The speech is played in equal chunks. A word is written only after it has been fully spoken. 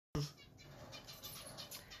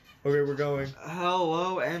Okay, we're going.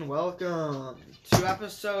 Hello and welcome to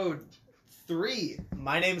episode 3.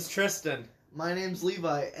 My name's Tristan. My name's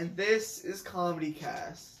Levi, and this is Comedy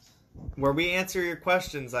Cast. Where we answer your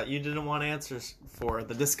questions that you didn't want answers for.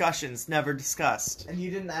 The discussions never discussed. And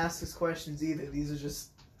you didn't ask us questions either. These are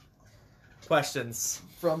just Questions.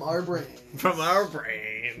 from our brains. From our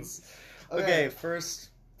brains. Okay,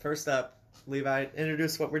 first up, Levi,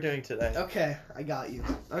 introduce what we're doing today. Okay, I got you.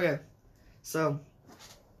 Okay, so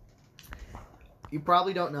you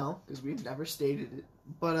probably don't know because we've never stated it,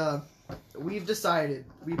 but we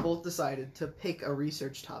both decided to pick a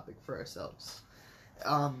research topic for ourselves.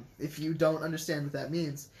 If you don't understand what that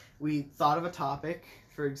means, we thought of a topic,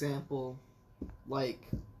 for example, like,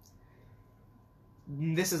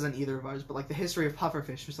 this isn't either of ours, but like the history of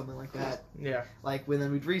pufferfish or something like that. Yeah. Like,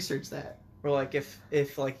 then we'd research that. Or like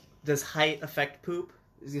if like, does height affect poop?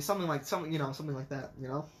 Something like that, you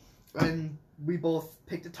know? And we both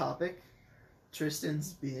picked a topic.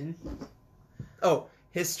 Tristan's being... Oh,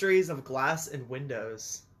 histories of glass and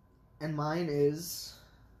windows. And mine is...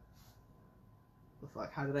 The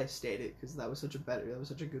fuck, how did I state it? Because that was such a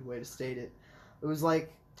good way to state it. It was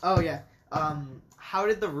like, oh yeah, how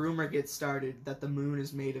did the rumor get started that the moon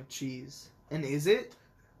is made of cheese? And is it?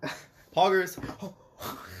 Poggers.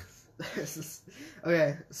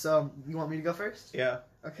 Okay, so you want me to go first? Yeah.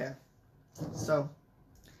 Okay. So,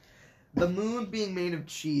 the moon being made of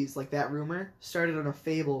cheese, like that rumor, started on a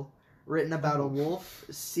fable written about a wolf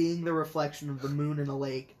seeing the reflection of the moon in a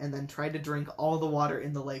lake and then tried to drink all the water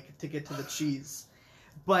in the lake to get to the cheese.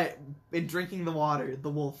 But in drinking the water, the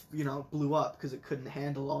wolf, blew up because it couldn't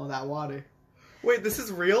handle all that water. Wait, this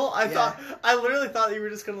is real? I literally thought you were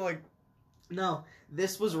just gonna like... No,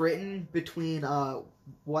 this was written between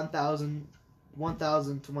 1000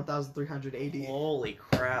 to 1300 AD. Holy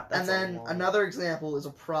crap, that's And then another example is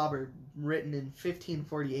a proverb written in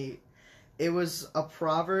 1548. It was a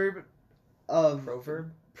proverb of...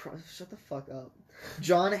 Proverb? Shut the fuck up.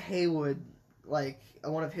 John Haywood, like,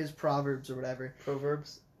 one of his proverbs or whatever.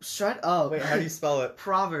 Proverbs? Shut up. Wait, how do you spell it?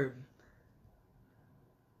 Proverb.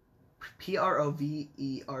 Proverb.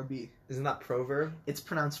 Isn't that proverb? It's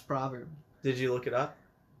pronounced proverb. Did you look it up?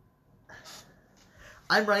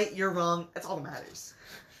 I'm right, you're wrong. That's all that matters.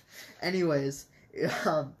 Anyways, it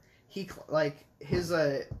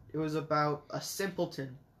was about a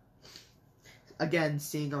simpleton, again,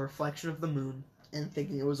 seeing a reflection of the moon and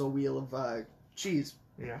thinking it was a wheel of cheese.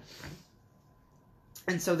 Yeah.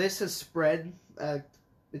 And so this has spread,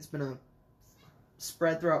 it's been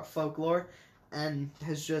spread throughout folklore and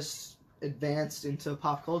has just advanced into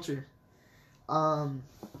pop culture. Some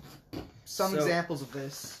examples of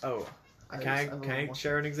this. Oh, can I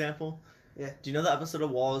share an example? Yeah. Do you know the episode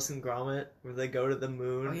of Wallace and Gromit where they go to the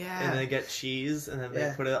moon and they get cheese and then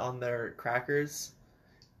they put it on their crackers?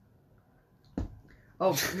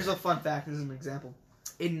 Oh, here's a fun fact. This is an example.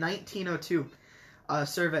 In 1902, a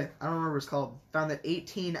survey, I don't remember what it's called, found that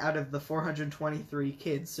 18 out of the 423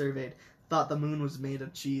 kids surveyed thought the moon was made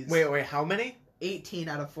of cheese. Wait, how many? 18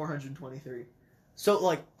 out of 423. So,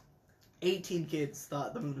 like... 18 kids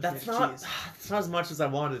thought the moon was made of cheese. That's not as much as I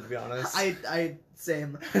wanted, to be honest.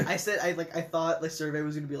 Same. I said, I thought the survey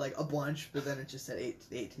was going to be like a bunch, but then it just said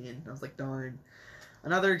 18. I was like, darn.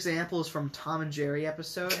 Another example is from Tom and Jerry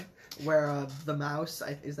episode, where the mouse,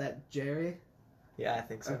 is that Jerry? Yeah, I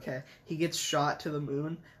think so. Okay. He gets shot to the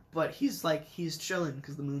moon, but he's chilling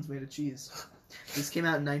because the moon's made of cheese. This came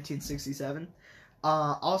out in 1967.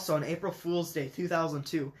 Also, on April Fool's Day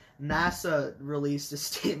 2002, NASA released a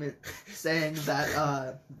statement saying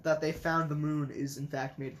that that they found the moon is in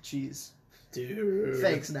fact made of cheese. Dude.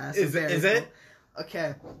 Thanks, NASA. Is it?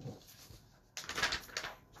 Okay.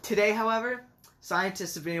 Today, however,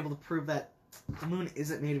 scientists have been able to prove that the moon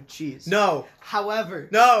isn't made of cheese. No. However,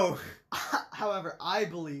 I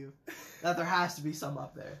believe that there has to be some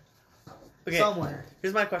up there. Okay, somewhere.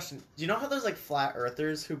 Here's my question. Do you know how there's, like, flat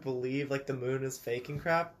earthers who believe, like, the moon is fake and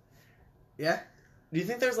crap? Yeah. Do you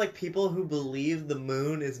think there's, like, people who believe the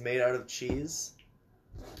moon is made out of cheese?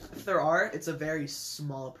 If there are, it's a very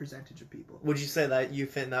small percentage of people. Would you say that you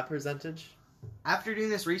fit in that percentage? After doing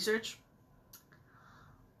this research,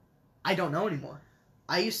 I don't know anymore.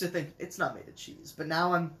 I used to think it's not made of cheese, but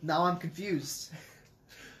now I'm confused.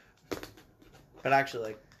 But actually,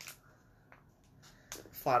 like...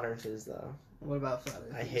 Flat earthers, though. What about flat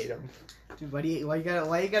earthers? I hate them. Dude, why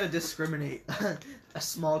you gotta discriminate a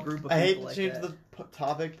small group of people? I hate to like change that? the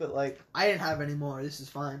topic, but like... I didn't have any more. This is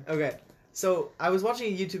fine. Okay, so I was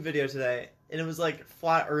watching a YouTube video today, and it was like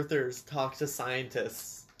flat earthers talk to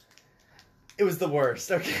scientists. It was the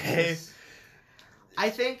worst, okay?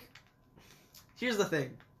 I think... Here's the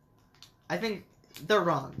thing. I think they're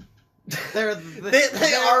wrong. They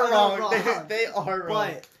are wrong. They are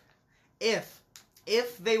wrong. But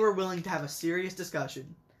if they were willing to have a serious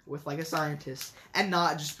discussion with like a scientist and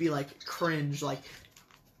not just be like cringe, like,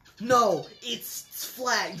 no, it's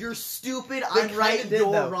flat. You're stupid. I'm right.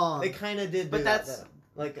 You're wrong. They kind of did. But that's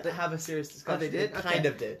like have a serious discussion. They did. Kind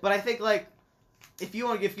of did. But I think like if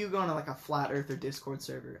you go on like a flat earther Discord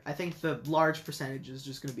server, I think the large percentage is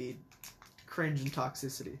just going to be cringe and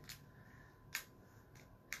toxicity,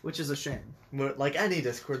 which is a shame. Like any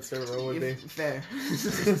Discord server would be. Fair.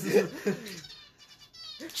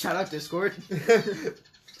 Shout out Discord.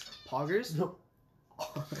 Poggers? No.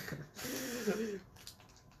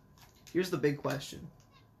 Here's the big question.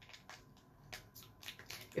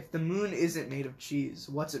 If the moon isn't made of cheese,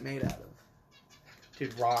 what's it made out of?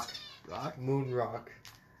 Dude, rock. Rock? Moon rock.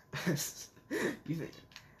 You think...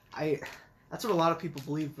 That's what a lot of people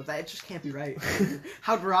believe, but that just can't be right.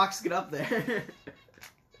 How'd rocks get up there?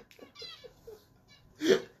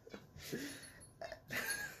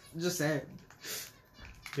 Just saying.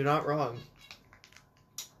 You're not wrong.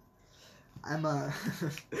 I'm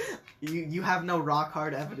you have no rock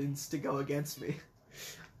hard evidence to go against me.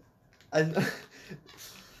 Is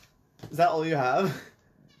that all you have?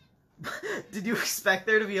 Did you expect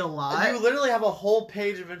there to be a lot? You literally have a whole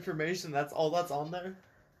page of information. That's all that's on there?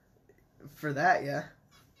 For that, yeah.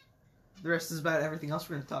 The rest is about everything else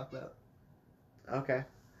we're going to talk about. Okay.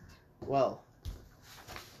 Well.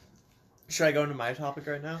 Should I go into my topic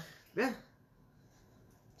right now? Yeah.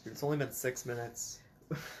 Dude, it's only been 6 minutes.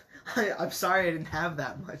 I'm sorry I didn't have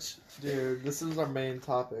that much. Dude, this is our main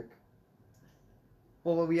topic.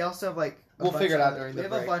 Well, we also have like... We'll figure it out during the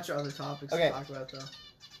break. We have a bunch of other topics to talk about, though.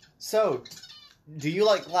 So, do you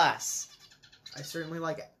like Glass? I certainly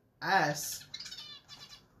like ass.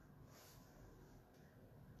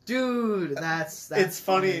 Dude, that's it's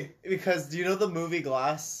funny because do you know the movie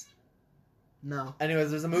Glass? No. Anyways,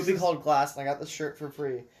 there's a movie called Glass, and I got this shirt for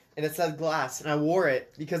free. And it said glass, and I wore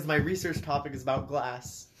it because my research topic is about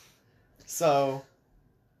glass. So...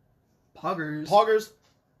 Poggers.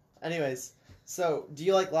 Anyways, so, do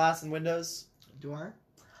you like glass and windows? Do I?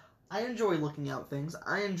 I enjoy looking out things.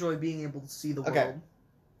 I enjoy being able to see the world. Okay.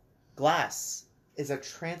 Glass is a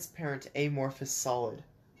transparent amorphous solid.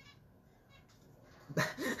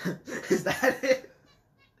 Is that it?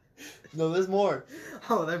 No, there's more.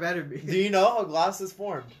 Oh, there better be. Do you know how glass is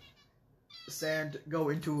formed? Sand go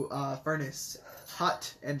into a furnace,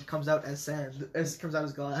 hot, and comes out as sand. Comes out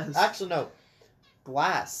as glass. Actually, no.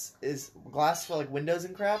 Glass for like windows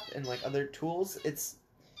and crap and like other tools. It's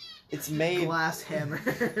made glass hammer.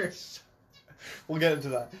 We'll get into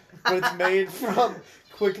that. But it's made from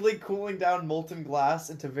quickly cooling down molten glass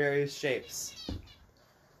into various shapes.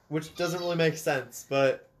 Which doesn't really make sense,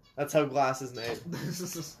 but that's how glass is made.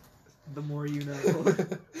 The more you know.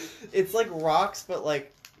 It's like rocks, but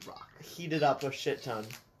like rock heated up a shit ton.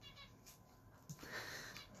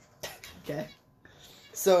 Okay.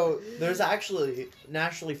 So there's actually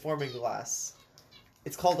naturally forming glass.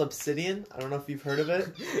 It's called obsidian. I don't know if you've heard of it.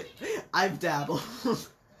 I've dabbled.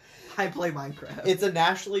 I play Minecraft. It's a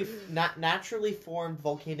naturally formed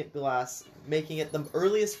volcanic glass, making it the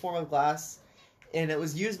earliest form of glass, and it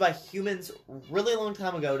was used by humans really long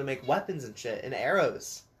time ago to make weapons and shit and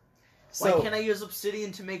arrows. So, why can't I use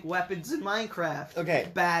obsidian to make weapons in Minecraft? Okay.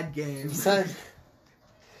 Bad game. So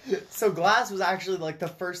glass was actually like the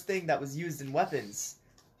first thing that was used in weapons,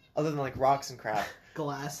 other than like rocks and crap.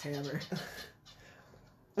 Glass hammer.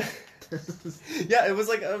 Yeah, it was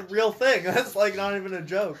like a real thing. That's like not even a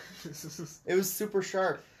joke. It was super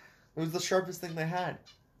sharp. It was the sharpest thing they had.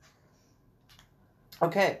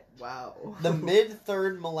 Okay. Wow. The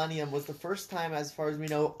mid-3rd millennium was the first time, as far as we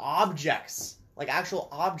know, objects, like actual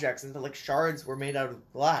objects, and like shards were made out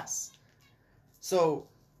of glass. So,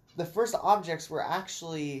 the first objects were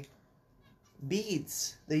actually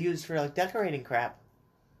beads they used for like decorating crap.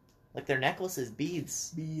 Like their necklaces,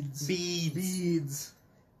 beads. Beads.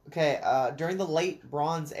 Okay, during the late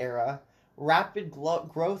Bronze Era, rapid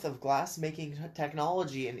growth of glass-making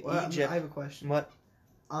technology in Egypt... I have a question. What?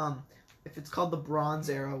 If it's called the Bronze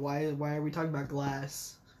Era, why are we talking about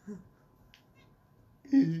glass?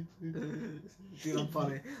 Dude,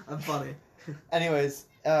 I'm funny. Anyways,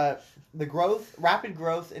 rapid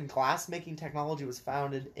growth in glass-making technology was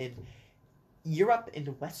founded in Europe and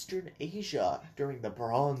Western Asia during the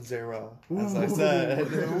Bronze Era, as I said.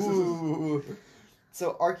 Ooh.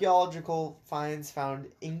 So, archaeological finds found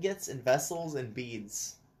ingots and vessels and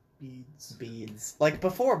beads. Beads. Like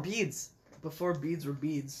before, beads. Before beads were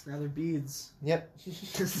beads. Now they're beads. Yep.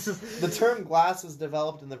 The term glass was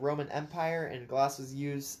developed in the Roman Empire, and glass was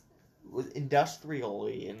used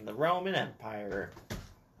industrially in the Roman Empire.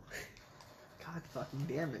 God fucking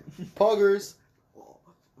damn it. Poggers.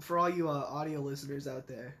 For all you audio listeners out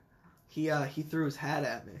there, he threw his hat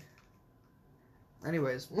at me.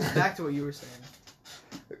 Anyways, back to what you were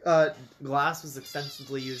saying. Glass was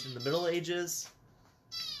extensively used in the Middle Ages.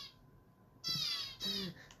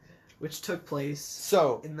 Which took place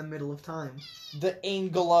So, in the middle of time. the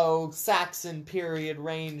Anglo-Saxon period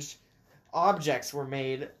ranged objects were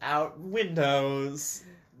made out windows.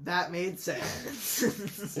 That made sense.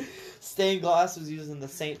 Stained glass was used in the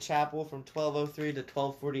Saint Chapel from 1203 to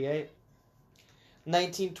 1248.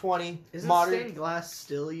 1920 Isn't modern. stained glass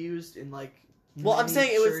still used in like? Well, I'm many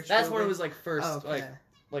saying it was. church That's when it buildings? was like first, Oh, okay.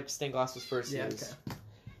 like stained glass was first Yeah, used. okay.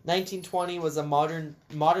 1920 was a modern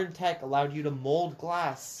tech allowed you to mold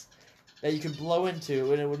glass that you could blow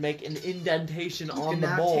into, and it would make an indentation You on can the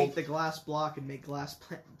now mold. take the glass block and make glass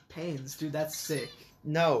panes, dude. That's sick.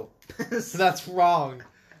 No, that's wrong.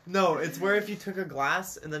 No, it's where if you took a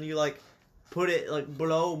glass and then you like put it like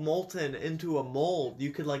blow molten into a mold, you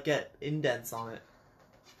could like get indents on it.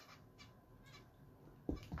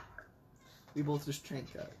 We both just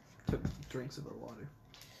took drinks of our water.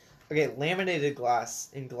 Okay, laminated glass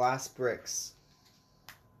in glass bricks.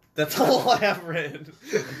 That's all I have written.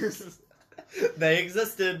 They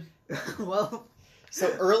existed. Well, So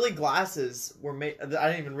early glasses were made. I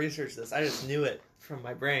didn't even research this. I just knew it from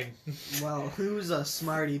my brain. well, who's a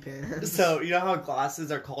smarty pants? So you know how glasses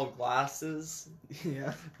are called glasses?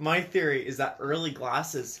 Yeah. My theory is that early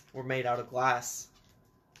glasses were made out of glass.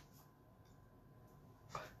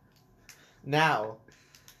 Now,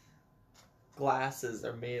 glasses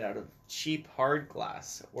are made out of cheap hard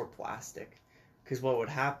glass or plastic. Because what would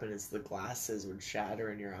happen is the glasses would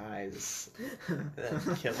shatter in your eyes and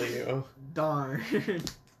then kill you. Darn. Have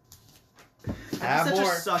That's such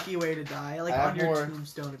more. a sucky way to die. Like Have on your more.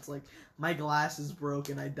 tombstone, it's like, my glass is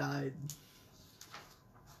broken, I died.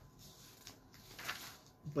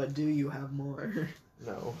 But do you have more?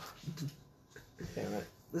 No. Damn it.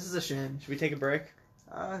 This is a shame. Should we take a break?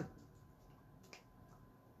 It's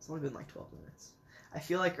only been like 12 minutes. I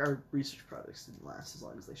feel like our research projects didn't last as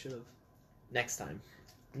long as they should have. Next time.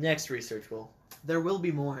 Next research will. There will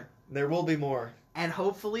be more. There will be more. And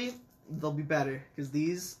hopefully, they'll be better. Because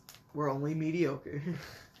these were only mediocre.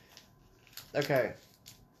 Okay.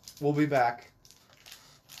 We'll be back.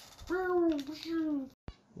 One.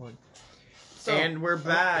 And we're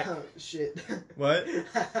back. Oh, shit. What?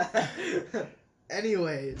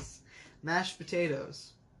 Anyways, mashed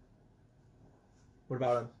potatoes. What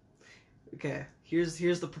about him? Okay, here's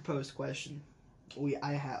the proposed question. We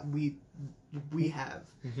have.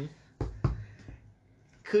 Mhm.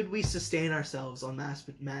 Could we sustain ourselves on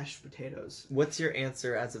mashed potatoes? What's your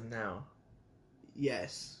answer as of now?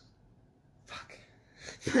 Yes. Fuck.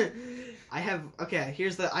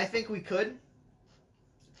 I think we could.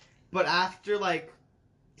 But after like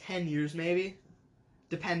 10 years maybe,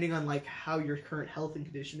 depending on like how your current health and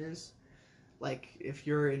condition is. Like if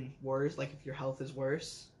you're in worse, like if your health is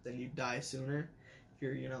worse, then you'd die sooner.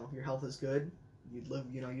 If your health is good, you'd live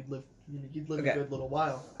Okay. a good little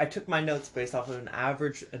while. I took my notes based off of an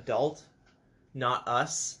average adult, not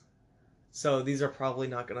us. So these are probably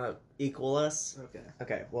not gonna equal us. Okay.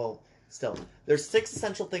 Okay, well, still. There's 6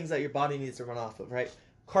 essential things that your body needs to run off of, right?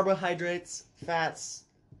 Carbohydrates, fats,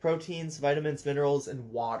 proteins, vitamins, minerals,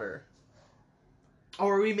 and water. Oh,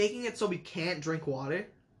 are we making it so we can't drink water?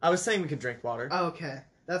 I was saying we could drink water. Oh, okay.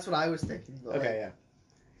 That's what I was thinking. But Okay, yeah.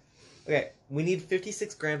 Okay, we need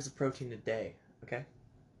 56 grams of protein a day, okay?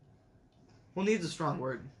 Well, needs a strong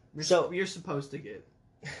word. You're supposed to get.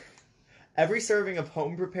 Every serving of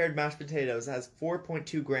home-prepared mashed potatoes has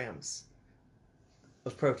 4.2 grams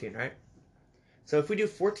of protein, right? So if we do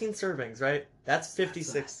 14 servings, right, that's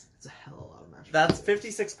 56. That's a hell of a lot of mashed That's potatoes.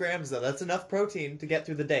 56 grams, though. That's enough protein to get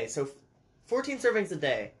through the day. So 14 servings a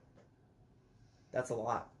day, that's a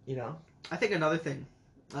lot, you know? I think another thing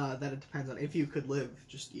that it depends on if you could live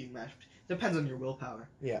just eating mashed potatoes. Depends on your willpower.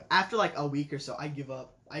 Yeah. After like a week or so, I give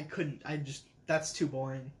up. I couldn't. That's too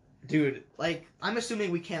boring. Dude. Like, I'm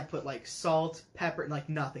assuming we can't put like salt, pepper, like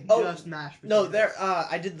nothing. Oh, just mashed potatoes.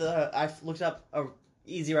 No, I looked up a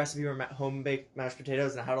easy recipe for home-baked mashed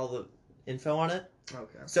potatoes, and I had all the info on it.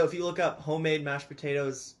 Okay. So if you look up homemade mashed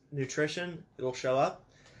potatoes nutrition, it'll show up.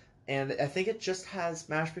 And I think it just has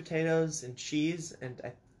mashed potatoes and cheese, and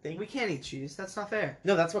I think... We can't eat cheese. That's not fair.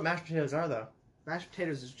 No, that's what mashed potatoes are, though. Mashed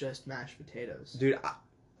potatoes is just mashed potatoes. Dude,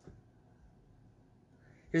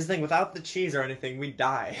 here's the thing. Without the cheese or anything, we'd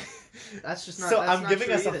die. That's just not. So that's I'm not giving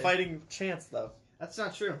true us either. a fighting chance, though. That's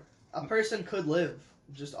not true. A person could live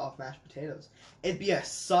just off mashed potatoes. It'd be a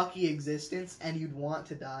sucky existence, and you'd want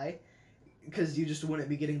to die because you just wouldn't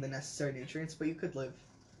be getting the necessary nutrients. But you could live.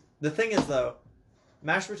 The thing is, though,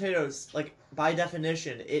 mashed potatoes, like, by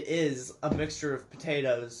definition, it is a mixture of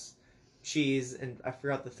potatoes, cheese, and I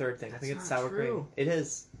forgot the third thing. I think it's sour cream. It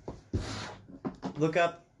is. Look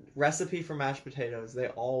up recipe for mashed potatoes. They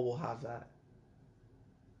all will have that.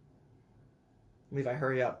 Levi,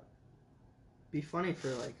 hurry up. Be funny for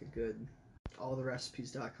like a good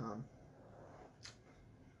alltherecipes.com.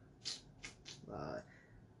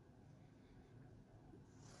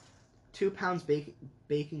 2 pounds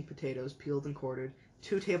baking potatoes, peeled and quartered,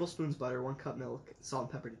 2 tablespoons butter, 1 cup milk, salt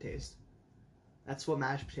and pepper to taste. That's what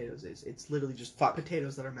mashed potatoes is. It's literally just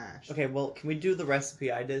potatoes that are mashed. Okay, well, can we do the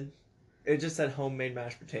recipe I did? It just said homemade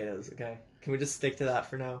mashed potatoes, okay? Can we just stick to that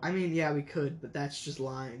for now? I mean, yeah, we could, but that's just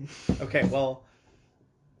lying. Okay, well,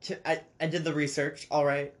 I did the research,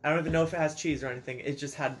 alright? I don't even know if it has cheese or anything. It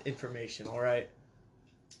just had information, alright?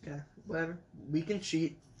 Yeah, whatever. We can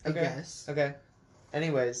cheat, I guess. Okay.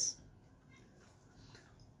 Anyways.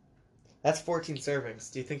 That's 14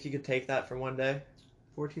 servings. Do you think you could take that for one day?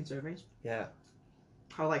 14 servings? Yeah.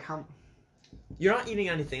 How? You're not eating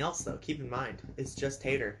anything else, though. Keep in mind. It's just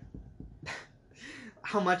tater.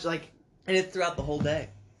 How much, like... And it's throughout the whole day.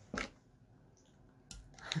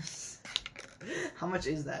 How much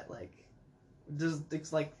is that, like...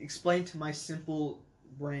 It's like, explain to my simple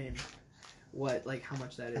brain how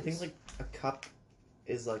much that is. I think, like, a cup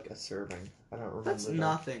is, like, a serving. I don't remember. That's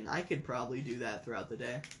nothing. I could probably do that throughout the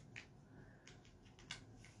day.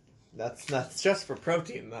 That's just for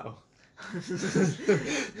protein, though.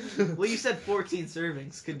 Well, you said 14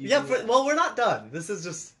 servings. Could you? Yeah, but well, we're not done. This is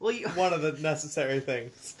just one of the necessary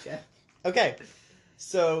things. Yeah. Okay,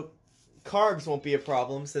 so carbs won't be a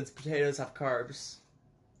problem since potatoes have carbs,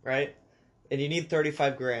 right? And you need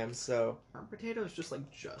 35 grams, so... Aren't potatoes just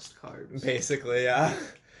carbs? Basically, yeah.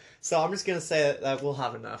 So I'm just gonna say that we'll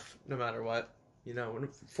have enough, no matter what.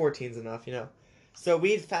 14's enough, So we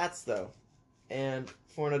need fats, though. And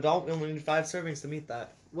for an adult, we only need 5 servings to meet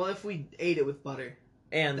that. Well, if we ate it with butter.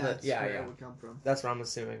 And that's where it would come from. That's what I'm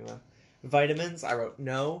assuming, though. Vitamins, I wrote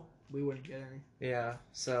no. We wouldn't get any. Yeah,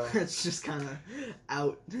 so... It's just kind of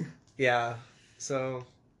out. Yeah, so...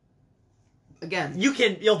 Again...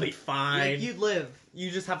 You'll be fine. You'd live. You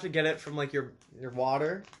just have to get it from, your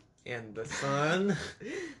water and the sun.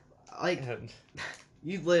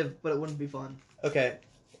 You'd live, but it wouldn't be fun. Okay.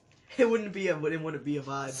 It wouldn't be a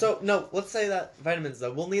vibe. So, no, let's say that vitamins,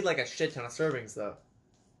 though. We'll need, a shit ton of servings, though.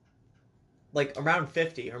 Around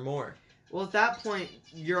 50 or more. Well, at that point,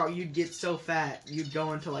 you'd get so fat, you'd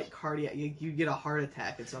go into, cardiac... You'd get a heart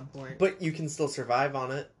attack at some point. But you can still survive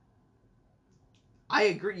on it. I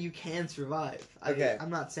agree, you can survive. Okay. I'm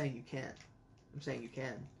not saying you can't. I'm saying you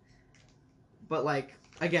can. But,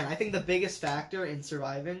 again, I think the biggest factor in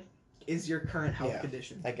surviving is your current health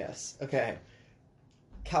condition. I guess. Okay.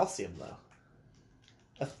 Calcium, though.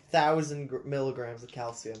 1,000 milligrams of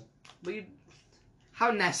calcium. But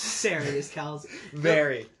how necessary is calcium?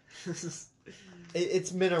 Very.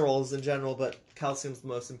 It's minerals in general, but calcium's the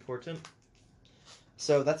most important.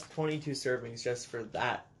 So that's 22 servings just for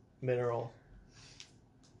that mineral.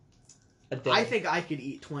 A day. I think I could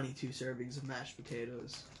eat 22 servings of mashed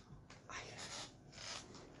potatoes.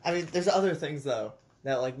 I mean, there's other things, though,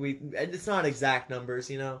 that, it's not exact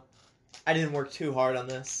numbers, I didn't work too hard on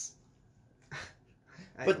this.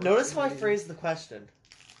 But notice how I phrased the question.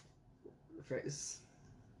 Phrase.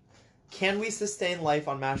 Can we sustain life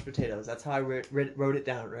on mashed potatoes? That's how I wrote it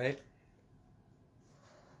down, right?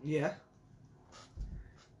 Yeah.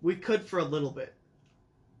 We could for a little bit.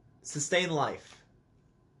 Sustain life.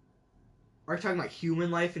 Are you talking about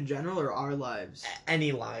human life in general or our lives?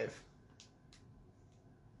 Any life.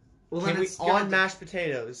 Well, can we, on mashed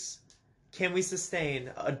potatoes, can we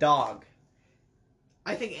sustain a dog?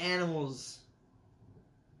 I think animals...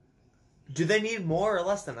 Do they need more or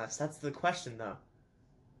less than us? That's the question, though.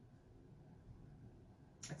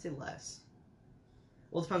 I'd say less.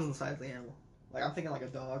 Well, it depends on the size of the animal. I'm thinking a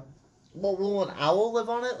dog. Well, will an owl live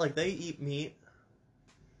on it? They eat meat.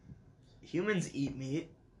 Humans eat meat.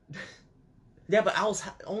 Yeah, but owls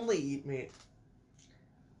only eat meat.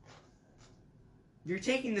 You're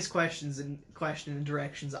taking this question in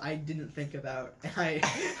directions I didn't think about, and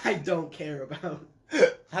I don't care about.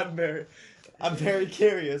 I'm very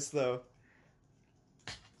curious, though.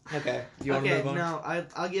 Okay. Do you want to move on? No,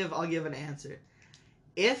 I'll give an answer.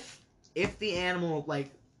 If the animal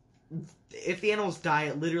if the animal's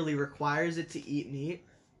diet literally requires it to eat meat,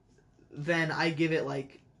 then I give it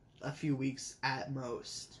a few weeks at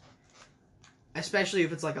most. Especially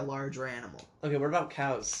if it's a larger animal. Okay, what about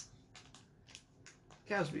cows?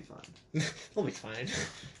 Cows will be fine. They'll be fine.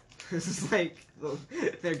 This is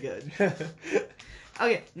they're good.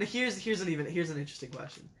 Okay, now here's an interesting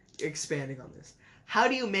question. expanding on this. How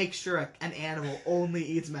do you make sure an animal only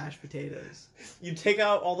eats mashed potatoes? You take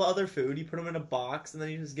out all the other food, you put them in a box, and then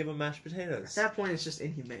you just give them mashed At potatoes. that point, it's just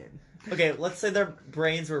inhumane. Okay, let's say their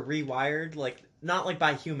brains were rewired, like, not like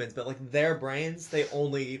by humans, but like their brains, they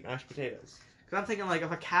only eat mashed potatoes. Because I'm thinking, like,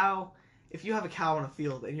 if you have a cow in a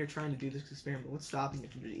field and you're trying to do this experiment, what's stopping you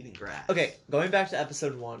from just eating grass? Okay, going back to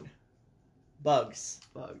episode 1. Bugs.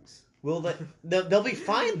 Bugs. Will they... They'll be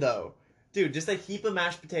fine, though. Dude, just a heap of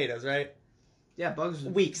mashed potatoes, right? Yeah, bugs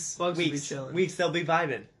would Weeks. Bugs would be Weeks. chilling. Weeks, they'll be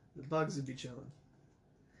vibing. The bugs would be chilling.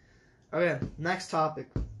 Okay, next topic.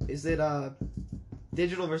 Is it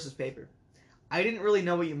digital versus paper? I didn't really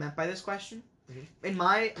know what you meant by this question. Mhm. In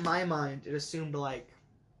my mind, it assumed like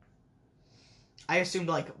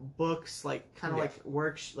books, like kind of Yeah.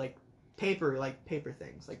 like like paper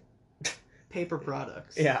things, like paper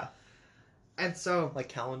products. Yeah. And so Like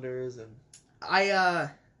calendars and...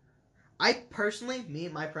 I personally,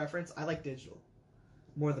 my preference, I like digital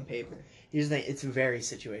more than paper. Here's the thing, it's very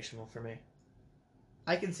situational for me.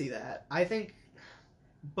 I can see that. I think,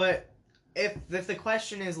 but if the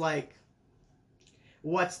question is like,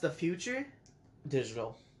 what's the future?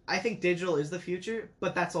 Digital. I think digital is the future,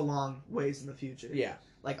 but that's a long ways in the future. Yeah.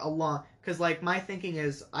 Like a long, because like my thinking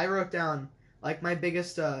is, I wrote down like my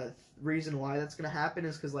biggest reason why that's gonna happen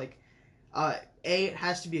is because like, it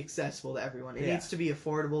has to be accessible to everyone. It Yeah. needs to be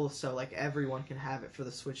affordable, so like everyone can have it for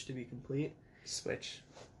the Switch to be complete. Switch.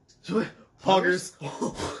 Poggers.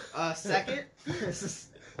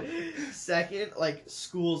 Second, like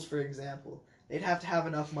schools, for example, they'd have to have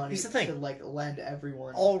enough money Here's the thing. to like lend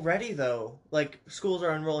everyone. Already, though, like, schools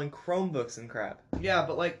are enrolling Chromebooks and crap. Yeah,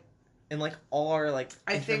 but like, And, like, all our, like,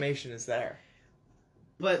 I think- information is there.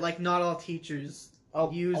 but like not all teachers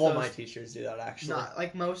use all those. my teachers do that, actually. Not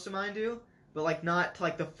like most of mine do, but like not to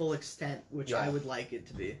like the full extent which Yeah. I would like it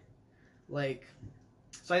to be. Like,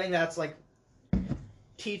 so I think that's like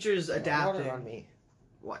teachers adapting. Water on me.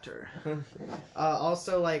 Water.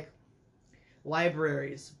 Also like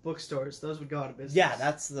libraries, bookstores, those would go out of business. Yeah,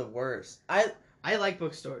 that's the worst. I like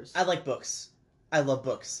bookstores. like books. I love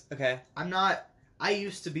books, okay? I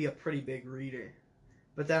used to be a pretty big reader.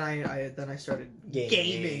 But then I started Gaming.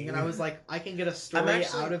 gaming and I was like, I can get a story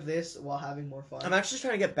actually- out of this while having more fun. I'm actually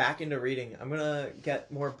trying to get back into reading. I'm gonna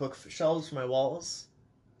get more bookshelves for my walls.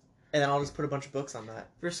 And then I'll just put a bunch of books on that.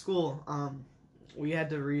 For school, we had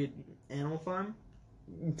to read Animal Farm.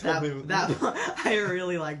 Tell me- I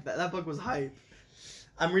really liked that. That book was hype.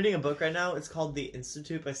 I'm reading a book right now. It's called The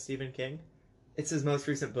Institute by Stephen King. It's his most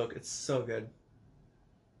recent book. It's so good.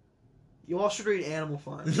 You all should read Animal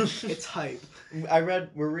Farm. It's hype. We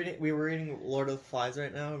were reading Lord of the Flies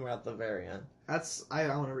right now, and we're at the very end. I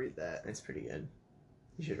want to read that. It's pretty good.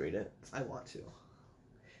 You should read it. I want to.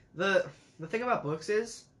 The thing about books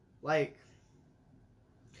is, like,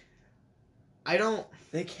 I don't.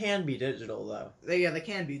 They can be digital though. They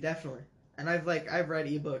can be, definitely. And I've read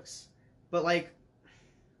ebooks, but like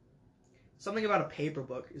something about a paper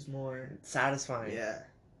book is more Satisfying. yeah.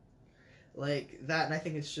 Like that, and I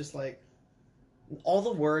think it's just like All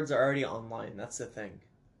the words are already online. That's the thing.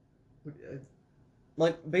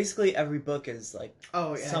 Like basically every book is like oh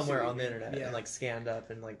yeah, I see somewhere what on the you mean. internet Yeah. and like scanned up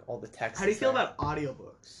and like all the text. How do you is feel there. about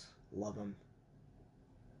audiobooks? Love them.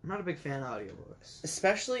 I'm not a big fan of audiobooks.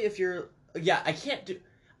 Especially if you're I can't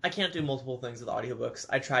do multiple things with audiobooks.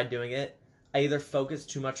 I tried doing it. I either focus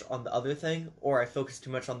too much on the other thing or I focus too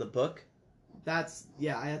much on the book. That's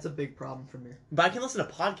a big problem for me. But I can listen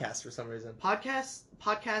to podcasts for some reason. Podcasts.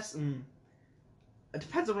 It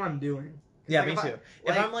depends on what I'm doing. Yeah, Like, me if I- too.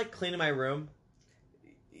 If like- I'm like cleaning my room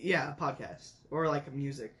Yeah, podcast or like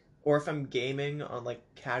music. or if I'm gaming on like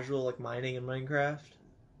casual like mining in Minecraft.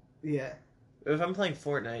 Yeah. If I'm playing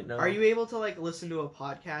Fortnite, no. Are you able to like listen to a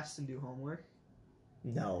podcast and do homework?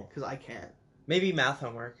 No. Because I can't. Maybe math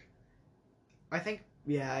homework. I think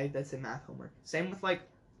I'd say math homework. Same with like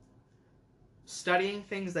studying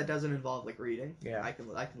things that doesn't involve like reading. Yeah. I can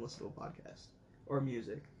listen to a podcast or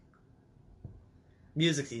music.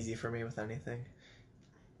 Music's easy for me with anything.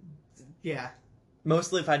 Yeah.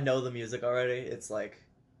 Mostly if I know the music already, it's like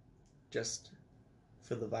just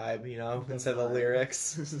for the vibe, you know, The instead of the vibe.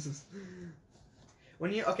 lyrics.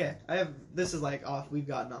 When you this is like we've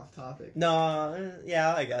gotten off topic. No,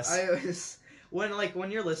 yeah, I guess.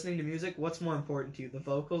 When you're listening to music, what's more important to you, the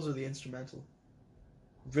vocals or the instrumental?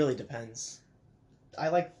 Really depends. I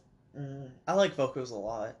like I like vocals a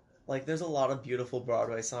lot. Like, there's a lot of beautiful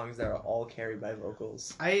Broadway songs that are all carried by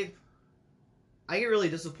vocals. I get really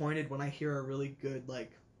disappointed when I hear a really good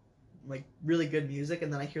like really good music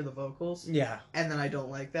and then I hear the vocals Yeah. and then I don't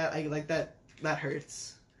like that. I like that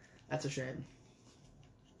hurts. That's a shame.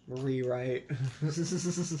 Rewrite.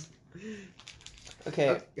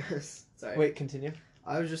 Okay. Sorry. Wait, continue.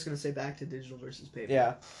 I was just gonna say back to digital versus paper.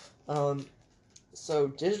 Yeah. So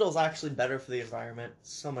digital's actually better for the environment.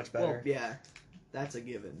 So much better. Well, yeah, that's a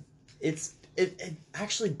given. It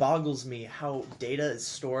actually boggles me how data is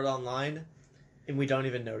stored online, and we don't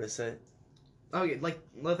even notice it. Oh yeah, like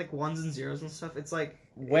ones and zeros and stuff. It's like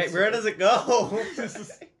Wait, where does it go?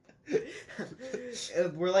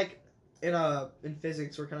 we're like in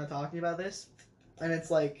physics. We're kind of talking about this, and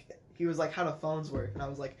it's like he was like, "How do phones work?" And I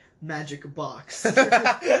was like, "Magic box."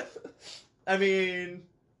 I mean,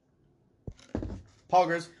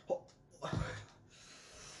 poggers.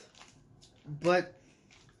 But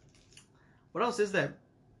what else is there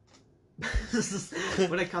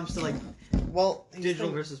when it comes to like Well,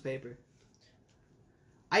 digital versus paper?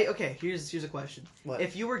 Here's a question. What?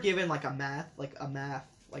 If you were given like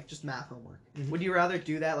just math homework, would you rather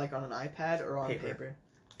do that like on an iPad or on paper?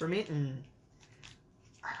 For me,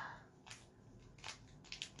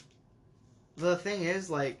 the thing is,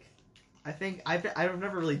 like, I think I've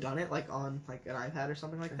never really done it like on like an iPad or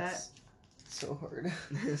something like that. So hard.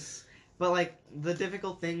 But like the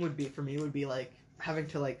difficult thing would be like having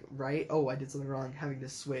to like write, oh, I did something wrong, having to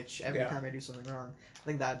switch every time I do something wrong. I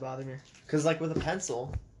think that'd bother me. Because like with a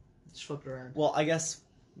pencil, just flip it around. Well, I guess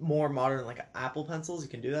more modern like Apple pencils, you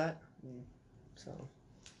can do that. So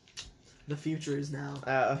the future is now.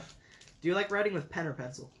 Do you like writing with pen or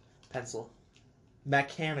pencil? Pencil.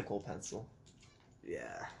 Mechanical pencil.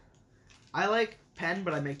 Yeah. I like pen,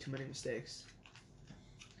 but I make too many mistakes.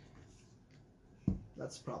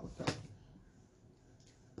 That's the problem with pen.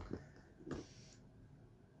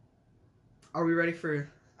 Are we ready for...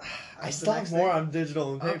 I still have more on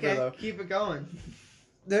digital and paper, though. Keep it going.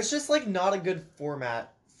 There's just, like, not a good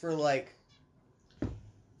format for, like...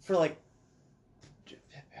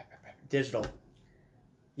 digital.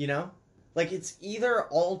 You know? Like, it's either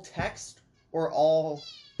all text or all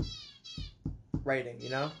writing, you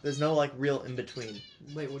know? There's no, like, real in-between.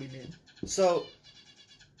 Wait, what do you mean? So,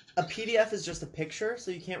 a PDF is just a picture,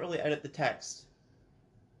 so you can't really edit the text.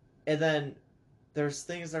 And then... there's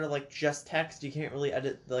things that are like just text. You can't really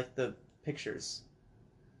edit like the pictures.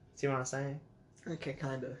 See what I'm saying? Okay,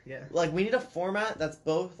 kind of, yeah. Like we need a format that's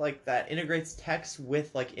both like that integrates text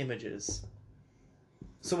with like images.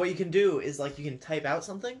 So what you can do is like you can type out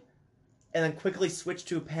something, and then quickly switch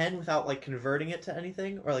to a pen without like converting it to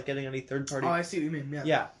anything or like getting any third party. Oh, I see what you mean. Yeah.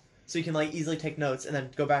 Yeah. So you can like easily take notes and then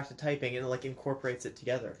go back to typing and it like incorporates it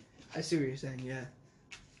together. I see what you're saying. Yeah.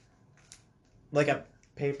 Like a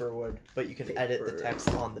paper would, but you can edit the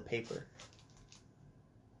text on the paper.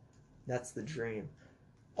 That's the dream.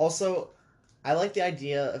 Also, I like the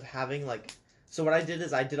idea of having like... so what I did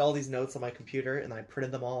is I did all these notes on my computer and I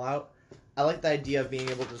printed them all out. I like the idea of being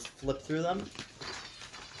able to just flip through them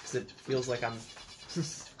because it feels like I'm doing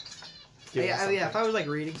something. Yeah, if I was like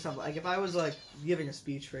reading something, like if I was like giving a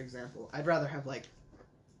speech, for example, I'd rather have like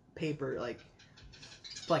paper, like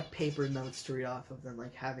paper notes to read off of than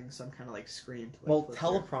like having some kind of like screen to like flip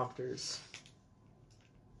teleprompters.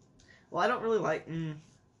 Well, I don't really like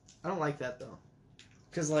I don't like that though.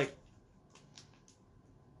 Cuz like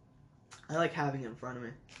I like having it in front of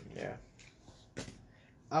me. Yeah.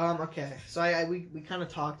 Okay. So we kind of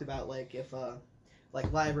talked about like if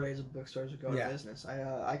like libraries and bookstores would go out of business.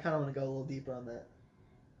 I kind of want to go a little deeper on that.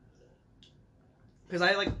 Cuz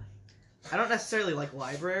I don't necessarily like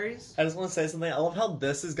libraries. I just want to say something. I love how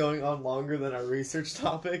this is going on longer than our research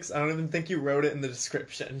topics. I don't even think you wrote it in the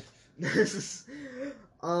description. I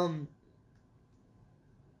don't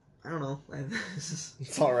know.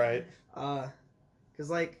 It's all right. Cuz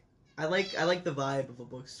like I like the vibe of a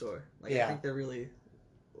bookstore. Like I think they're really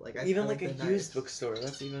like even like a used bookstore.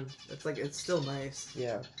 That's even it's like it's still nice.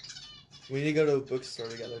 Yeah. We need to go to a bookstore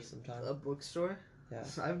together sometime. A bookstore? Yeah.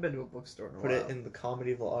 I haven't been to a bookstore in a while. Put it in the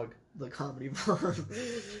comedy vlog. The comedy vlog.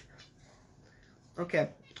 Okay,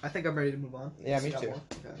 I think I'm ready to move on. Yeah, me too.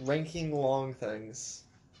 Okay. Ranking long things.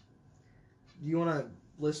 Do you want to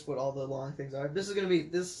list what all the long things are? This is going to be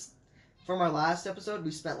from our last episode.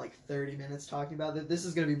 We spent like 30 minutes talking about it. This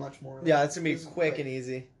is going to be much more. Yeah, it's going to be quick and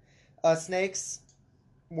easy. Snakes,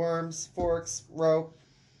 worms, forks, rope,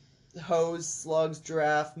 hose, slugs,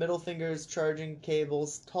 giraffe, middle fingers, charging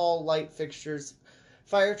cables, tall light fixtures,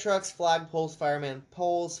 fire trucks, flagpoles, fireman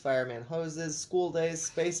poles, fireman hoses, school days,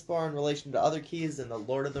 spacebar in relation to other keys, and the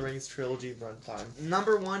Lord of the Rings trilogy runtime.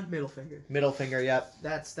 Number 1, middle finger. Middle finger, yep.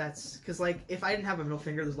 That's because like if I didn't have a middle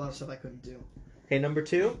finger, there's a lot of stuff I couldn't do. Okay, number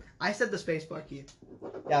 2. I said the spacebar key.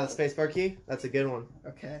 Yeah, the spacebar key. That's a good one.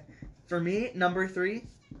 Okay. For me, number 3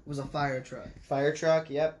 was a fire truck. Fire truck,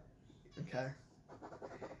 yep. Okay.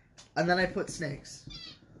 And then I put snakes.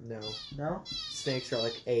 No. No? Snakes are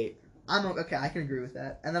like 8. Okay, I can agree with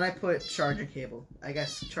that. And then I put charging cable. I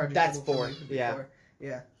guess charging That's cable. 4. For me would be Yeah. 4.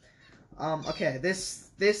 Yeah. Okay, this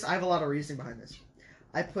I have a lot of reasoning behind this.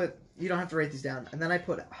 I put, you don't have to write these down. And then I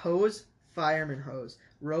put hose, fireman hose,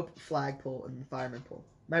 rope, flagpole, and fireman pole.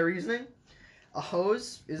 My reasoning: a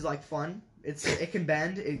hose is like fun. It can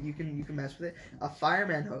bend. You can mess with it. A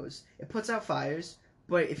fireman hose, it puts out fires,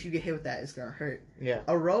 but if you get hit with that, it's gonna hurt. Yeah.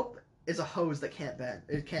 A rope is a hose that can't bend.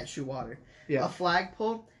 It can't shoot water. Yeah. A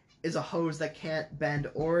flagpole is a hose that can't bend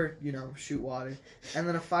or shoot water. And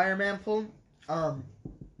then a fireman pole,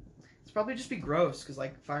 it's probably just be gross because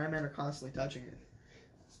like firemen are constantly touching it.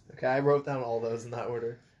 Okay, I wrote down all those in that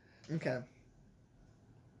order. Okay.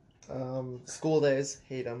 School days,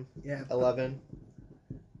 hate them. Yeah. 11,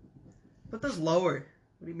 Put those lower.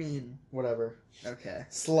 What do you mean? whatever. Okay.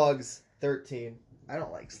 Slugs, 13. I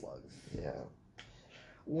don't like slugs. Yeah.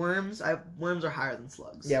 Worms. Worms are higher than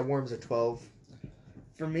slugs. Yeah, worms are 12.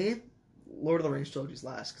 For me, Lord of the Rings trilogy's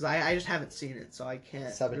last because I just haven't seen it, so I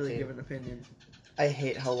can't 17. really give an opinion. I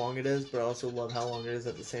hate how long it is, but I also love how long it is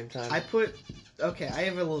at the same time. Okay, I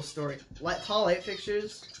have a little story. Tall light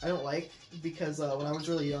fixtures, I don't like because when I was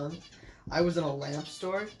really young, I was in a lamp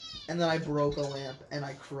store and then I broke a lamp and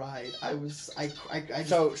I cried. I just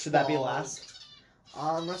So, should that be bawled. last?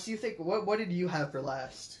 Unless you think, what did you have for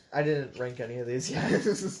last? I didn't rank any of these yet.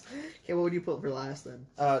 Okay, what would you put for last then?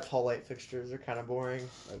 Tall light fixtures are kind of boring.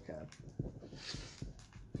 Okay.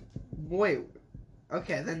 Wait.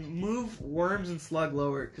 Okay, then move worms and slug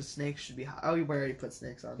lower because snakes should be high. Oh, you already put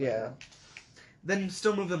snakes on. Yeah. Then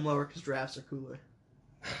still move them lower because giraffes are cooler.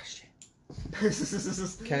 Shit.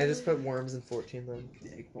 Can I just put worms in 14 then?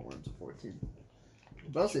 Yeah, you can put worms at 14.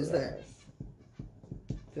 What else is there?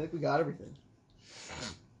 I feel like we got everything.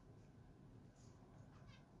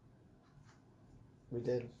 We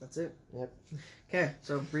did. That's it. Yep. Okay,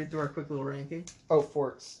 so read through our quick little ranking. Oh,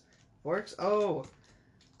 forks. Forks? Oh.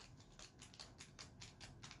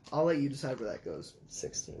 I'll let you decide where that goes.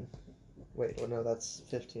 16. Wait, oh no, that's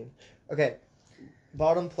 15. Okay.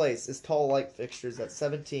 Bottom place is tall light fixtures at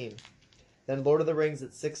 17. Then Lord of the Rings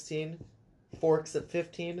at 16. Forks at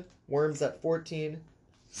 15. Worms at 14.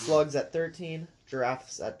 Slugs at 13.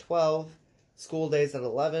 Giraffes at 12. School days at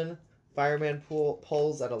 11. Fireman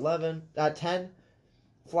poles at 10.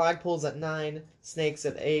 Flagpoles at 9. Snakes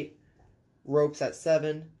at 8. Ropes at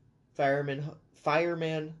 7.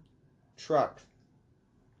 Fireman truck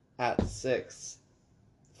at 6.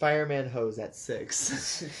 Fireman hose at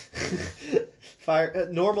 6.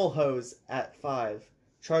 Normal hose at 5.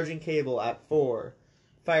 Charging cable at 4.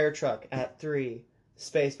 Fire truck at 3.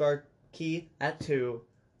 Spacebar key at 2.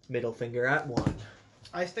 Middle finger at 1.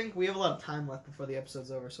 I think we have a lot of time left before the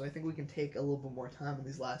episode's over, so I think we can take a little bit more time on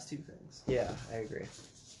these last two things. Yeah, I agree.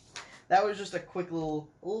 That was just a quick little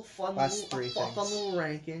fun little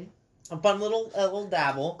ranking. A fun little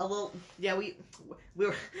dabble. A little, yeah.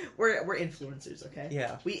 We're influencers, okay?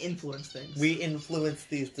 Yeah. We influence things. We influence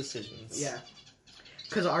these decisions. Yeah.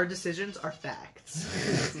 Because our decisions are facts.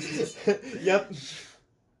 Yep.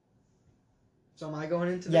 So am I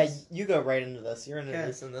going into Yeah, this? you go right into this. You're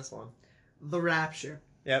introducing this one. The rapture.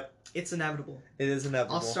 Yep. It's inevitable. It is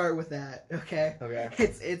inevitable. I'll start with that, okay? Okay.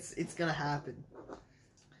 It's gonna happen.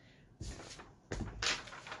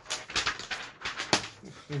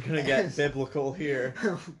 I'm gonna get biblical here.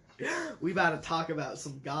 We about to talk about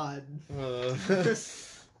some God.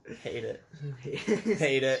 Hate it.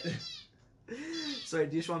 Hate it. Sorry,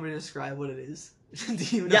 do you just want me to describe what it is? Do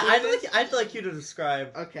you know? Yeah, what it is? I'd like you to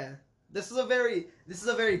describe Okay, this is a very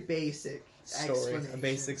basic story. explanation. A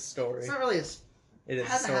basic story. It's not really It it is a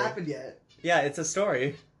hasn't story. happened yet. Yeah, it's a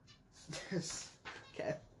story.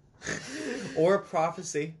 Okay. Or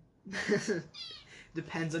prophecy.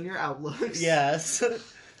 Depends on your outlooks. Yes.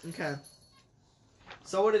 Okay.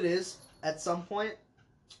 So what it is, at some point,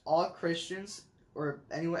 all Christians or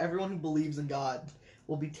everyone who believes in God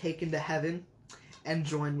will be taken to heaven and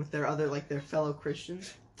join with their fellow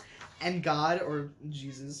Christians, and God or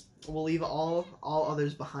Jesus will leave all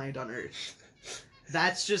others behind on earth.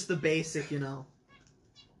 That's just the basic,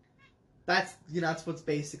 That's what's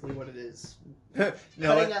basically what it is.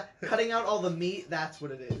 No. Cutting out all the meat. That's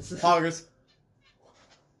what it is. Poggers.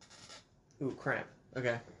 Ooh, cramp.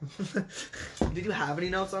 Okay. Did you have any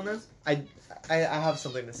notes on this? I have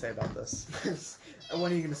something to say about this.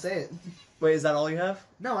 When are you gonna say it? Wait, is that all you have?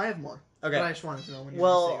 No, I have more. Okay. But I just wanted to know when you're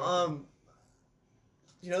gonna say it.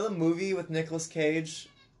 You know the movie with Nicolas Cage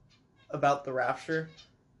about the rapture?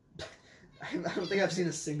 I don't think I've seen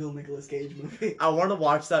a single Nicolas Cage movie. I want to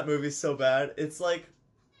watch that movie so bad. It's like,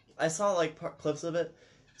 I saw like clips of it.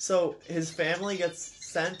 So his family gets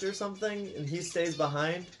sent or something, and he stays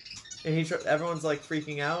behind, and everyone's like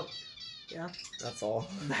freaking out. Yeah. That's all.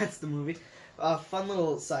 That's the movie. Fun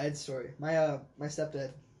little side story. My stepdad,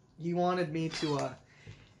 he wanted me to.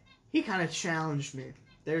 He kind of challenged me.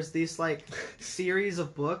 There's these like series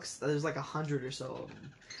of books. There's like 100 or so of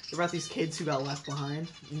them. They're about these kids who got left behind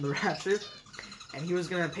in the rapture, and he was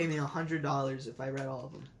gonna pay me $100 if I read all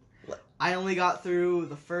of them. I only got through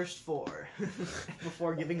the first 4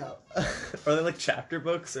 before giving up. Are they like chapter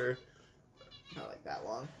books or? Not like that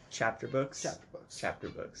long. Chapter books. Chapter books. Chapter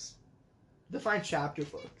books. Define chapter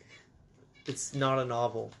book. It's not a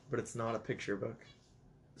novel, but it's not a picture book.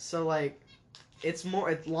 So like, it's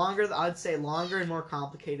longer. I'd say longer and more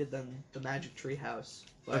complicated than the Magic Tree House.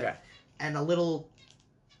 Okay. And a little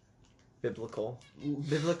biblical,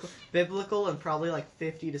 and probably like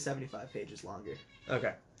 50 to 75 pages longer.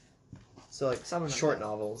 Okay. So like Something short like that.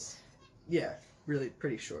 novels. Yeah, really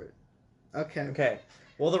pretty short. Okay. Okay.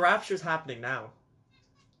 Well, the rapture's happening now.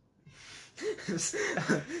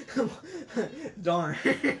 Darn.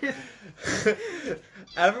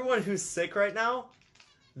 Everyone who's sick right now,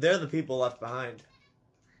 they're the people left behind.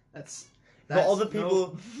 That's But all the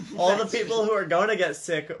people, nope. all the people who are going to get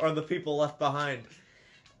sick are the people left behind.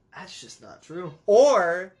 That's just not true.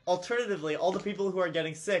 Or alternatively, all the people who are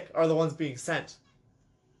getting sick are the ones being sent.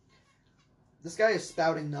 This guy is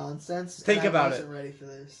spouting nonsense. Think about I wasn't ready for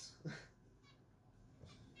this.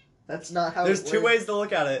 That's not how. There's it two works. ways to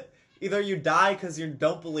look at it. Either you die because you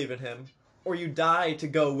don't believe in him, or you die to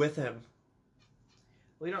go with him.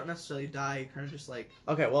 Well, you don't necessarily die. You kind of just like.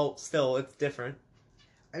 Okay, well, still, it's different.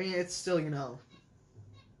 I mean, it's still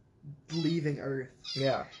leaving Earth.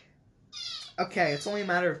 Yeah. Okay, it's only a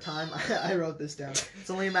matter of time. I wrote this down.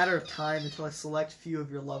 It's only a matter of time until a select few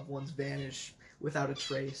of your loved ones vanish without a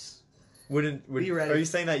trace. Be ready. Are you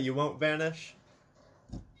saying that you won't vanish?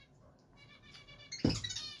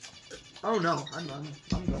 Oh no, I'm going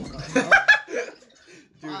on.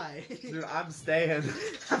 Bye. Dude, I'm staying.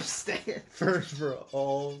 I'm staying. For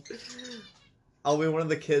all. I'll be one of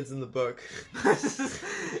the kids in the book.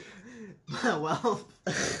 Well.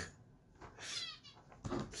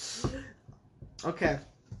 Okay,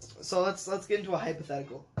 so let's get into a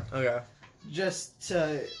hypothetical. Okay. Just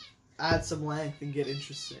to add some length and get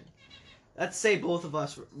interesting. Let's say both of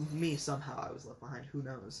us, me somehow I was left behind. Who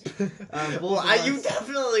knows? You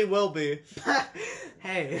definitely will be.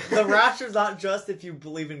 Hey, The rapture's not just if you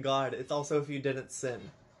believe in God; it's also if you didn't sin.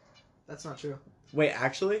 That's not true. Wait,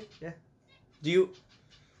 actually? Yeah. Do you?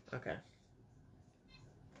 Okay.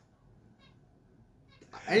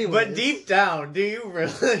 Anyway, But deep down, do you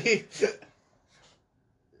really?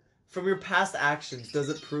 From your past actions, does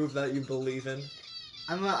it prove that you believe in?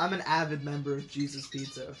 I'm an avid member of Jesus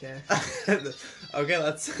Pizza. Okay. Okay,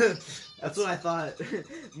 that's That's what I thought.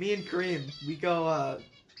 Me and Kareem, we go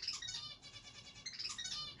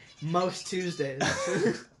most Tuesdays.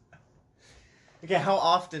 Okay, how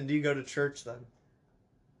often do you go to church then?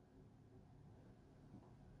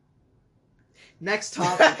 Next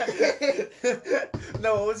topic.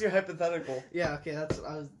 No, what was your hypothetical? Yeah, okay, that's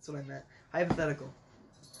what I meant. Hypothetical.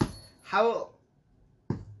 How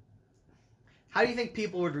do you think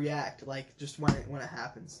people would react, like, just when it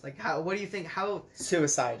happens? Like, what do you think, how...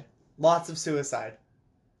 Suicide. Lots of suicide.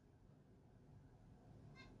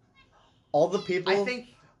 All the people I think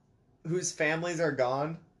whose families are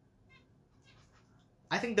gone.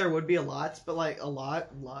 I think there would be lots. But,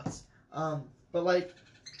 like...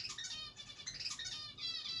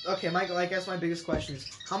 Okay, Michael, I guess my biggest question is,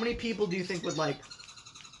 how many people do you think would, like...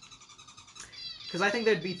 Because I think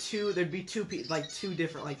there'd be two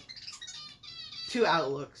different, like... two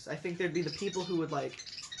outlooks. I think there'd be the people who would, like,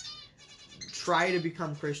 try to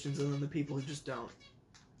become Christians, and then the people who just don't.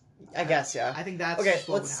 I guess, yeah. I think that's Okay, just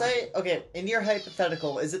what let's would say, happen. okay, in your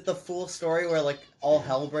hypothetical, is it the full story where, like, all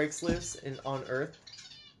hell breaks loose on Earth?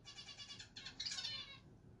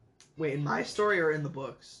 Wait, in my story or in the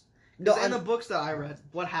books? No, In the books that I read,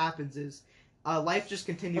 what happens is, life just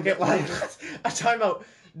continues. Okay, well, I'm talking about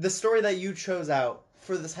the story that you chose out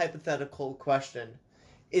for this hypothetical question.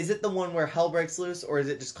 Is it the one where hell breaks loose, or is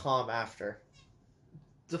it just calm after?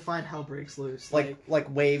 Define hell breaks loose. Like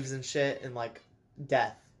waves and shit, and, like,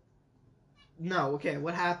 death. No, okay,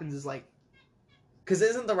 what happens is, like... Because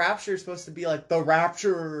isn't the rapture supposed to be, like, the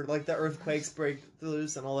rapture, like, the earthquakes break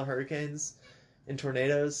loose and all the hurricanes and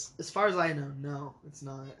tornadoes? As far as I know, no, it's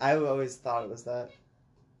not. I always thought it was that.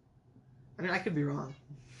 I mean, I could be wrong.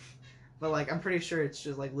 But, like, I'm pretty sure it's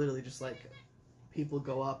just, like, literally just, like... People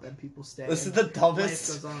go up and people stay. This is the dumbest.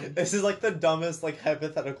 Life goes on. This is like the dumbest like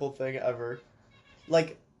hypothetical thing ever.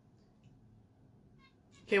 Like,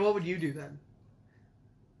 Okay, what would you do then?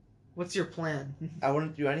 What's your plan? I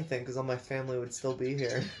wouldn't do anything because all my family would still be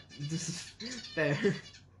here. Fair. I feel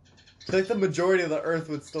like the majority of the Earth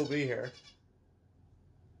would still be here.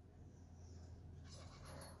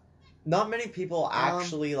 Not many people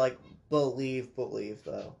actually like believe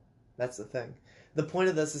though. That's the thing. The point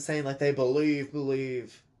of this is saying like they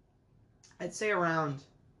believe. I'd say around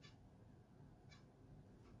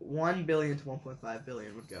 1 billion to 1.5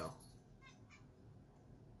 billion would go.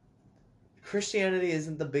 Christianity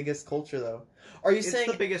isn't the biggest culture though. Are you It's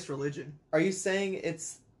saying the biggest religion, Are you saying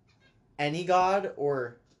it's any god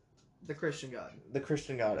or the Christian God. the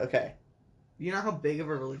Christian god? Okay. You know how big of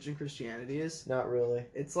a religion Christianity is? Not really.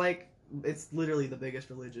 It's literally the biggest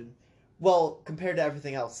religion. Well, compared to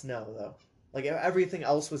everything else, no though. Like if everything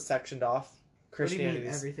else was sectioned off, Christianity. What do you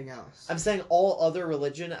mean everything else? I'm saying all other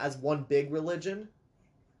religion as one big religion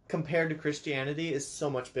compared to Christianity is so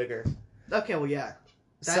much bigger. Okay, well, yeah.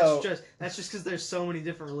 That's just because there's so many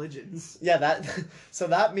different religions. Yeah,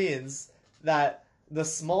 that means that the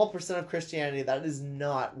small percent of Christianity that is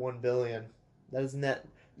not 1 billion. That is net.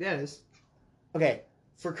 Yeah, it is. Okay,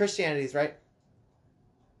 for Christianities, right?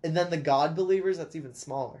 And then the God believers, that's even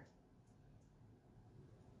smaller.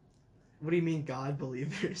 What do you mean God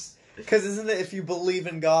believers? Because isn't it if you believe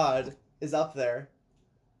in God is up there?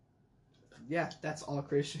 Yeah, that's all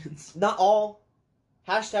Christians. Not all.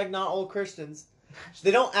 Hashtag not all Christians.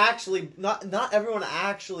 They don't actually, not everyone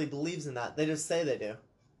actually believes in that. They just say they do.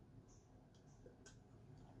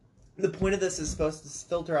 The point of this is supposed to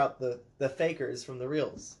filter out the fakers from the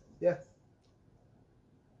reals. Yeah.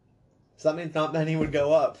 So that means not many would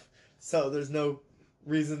go up. So there's no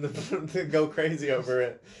reason to go crazy over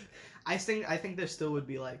it. I think there still would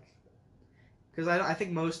be like, because I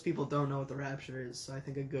think most people don't know what the rapture is. So I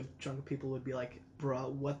think a good chunk of people would be like,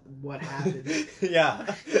 "Bro, what happened?" Yeah.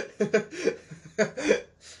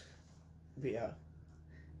 But yeah.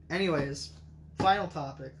 Anyways, final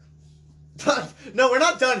topic. No, we're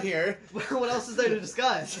not done here. What else is there to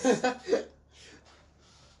discuss?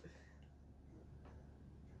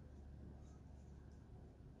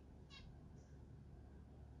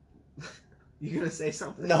 You gonna say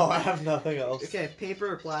something? No, I have nothing else. Okay, paper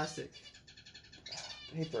or plastic?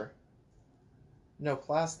 Paper. No,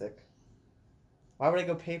 plastic. Why would I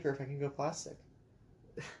go paper if I can go plastic?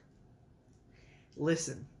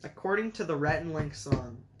 Listen, according to the Rhett and Link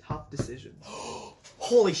song, "Tough Decisions."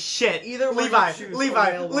 Holy shit! Either one Levi, you choose, Levi,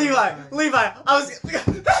 available Levi, anytime. Levi. I was.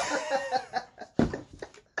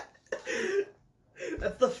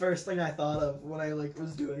 That's the first thing I thought of when I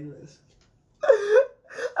was doing this.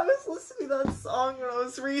 I was listening to that song when I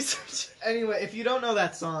was researching. Anyway, if you don't know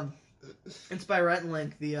that song, it's by Rhett and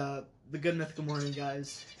Link, the Good Mythical Morning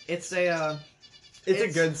guys. It's a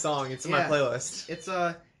good song. It's in my playlist.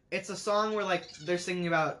 It's a song where they're singing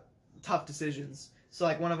about tough decisions.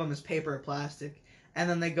 So one of them is paper or plastic, and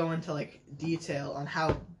then they go into detail on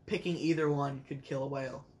how picking either one could kill a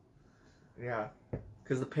whale. Yeah,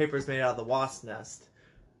 because the paper's made out of the wasp nest,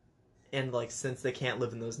 and since they can't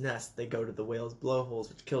live in those nests, they go to the whale's blowholes,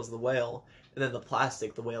 which kills the whale, and then the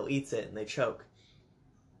plastic, the whale eats it and they choke.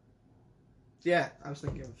 Yeah, I was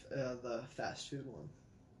thinking of the fast food one.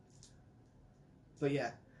 But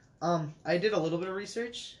yeah, I did a little bit of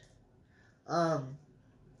research.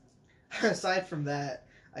 Aside from that,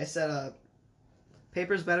 I said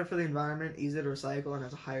paper's better for the environment, easy to recycle, and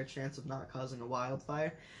has a higher chance of not causing a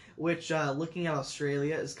wildfire. Which, looking at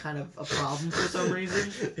Australia, is kind of a problem for some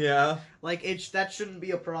reason. Yeah. That shouldn't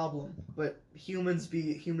be a problem, but humans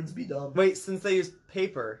be dumb. Wait, since they use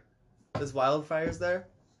paper, there's wildfires there?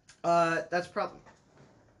 That's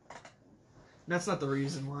not the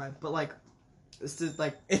reason why, but this is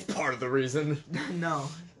It's part of the reason. No,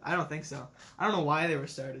 I don't think so. I don't know why they were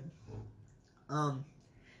started.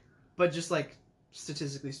 But just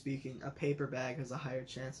statistically speaking, a paper bag has a higher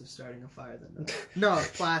chance of starting a fire than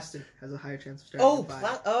plastic has a higher chance of starting a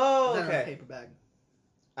fire. Than a paper bag.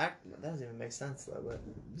 That doesn't even make sense though. But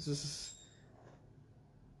This is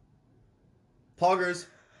poggers.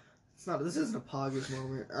 This isn't a poggers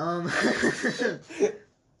moment.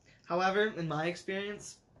 However, in my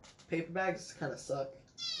experience, paper bags kind of suck.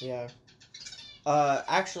 Yeah.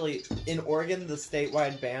 Actually, in Oregon, the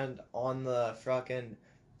statewide ban on the fucking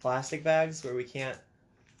plastic bags where we can't.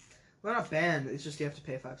 Well, not banned. It's just you have to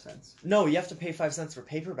pay 5 cents. No, you have to pay 5 cents for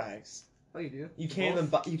paper bags. Oh, you do? You can't even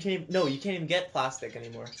buy. You can't even get plastic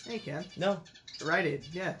anymore. Yeah, you can. No. Rite Aid,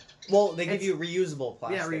 yeah. Well, they give you reusable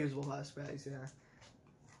plastic. Yeah, reusable plastic bags, yeah.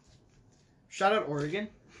 Shout out Oregon.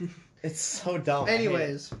 It's so dumb.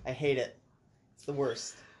 Anyways. I hate it. It's the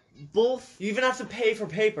worst. Both. You even have to pay for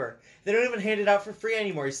paper. They don't even hand it out for free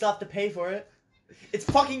anymore. You still have to pay for it. It's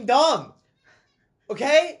fucking dumb.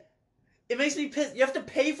 Okay? It makes me pissed. You have to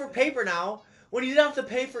pay for paper now when you don't have to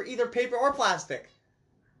pay for either paper or plastic.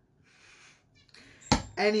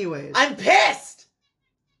 Anyways, I'm pissed!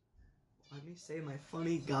 let me say my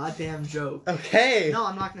funny goddamn joke. Okay. No,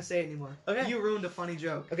 I'm not gonna say it anymore. Okay. You ruined a funny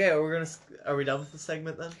joke. Okay, are we done with the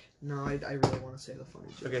segment then? No, I really want to say the funny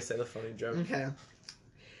joke. Okay, say the funny joke. Okay.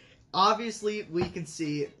 Obviously, we can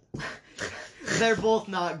see they're both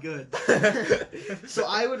not good. So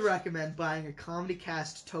I would recommend buying a Comedy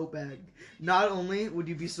Cast tote bag. Not only would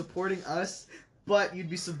you be supporting us, but you'd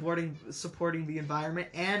be supporting the environment,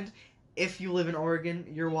 and if you live in Oregon,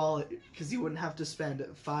 your wallet, because you wouldn't have to spend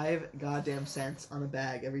 5 goddamn cents on a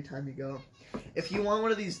bag every time you go. If you want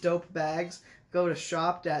one of these dope bags, go to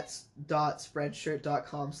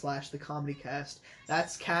shop.spreadshirt.com/thecomedycast.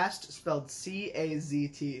 That's cast spelled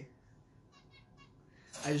C-A-Z-T.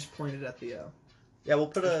 I just pointed at the O. Yeah, I'll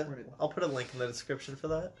put a link in the description for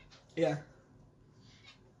that. Yeah.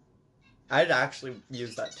 I'd actually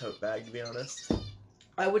use that tote bag, to be honest.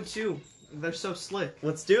 I would too. They're so slick.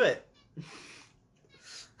 Let's do it.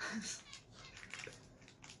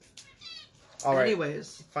 All right.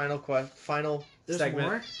 Anyways, Final there's segment.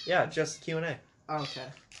 more? Yeah, just Q&A. Okay.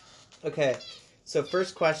 Okay. So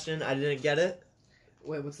first question, I didn't get it.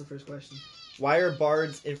 Wait, what's the first question? Why are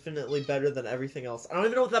bards infinitely better than everything else? I don't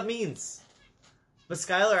even know what that means. But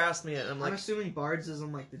Skylar asked me it, and I'm like, I'm assuming Bards is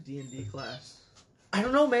in like the D&D class. I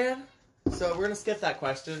don't know, man. So we're gonna skip that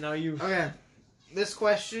question. Now you. Okay. This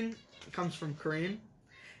question comes from Korean.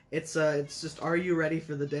 It's just, are you ready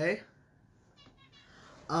for the day?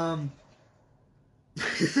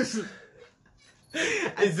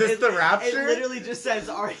 Is this the rapture? It literally just says,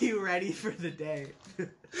 are you ready for the day?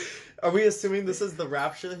 Are we assuming this is the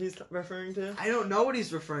rapture that he's referring to? I don't know what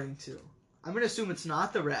he's referring to. I'm gonna assume it's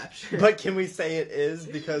not the rapture. But can we say it is,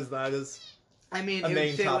 because that is I mean, a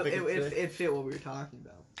main topic? it fit what we were talking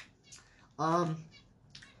about.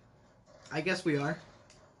 I guess we are.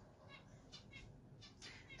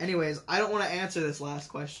 Anyways, I don't want to answer this last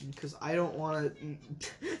question because I don't want to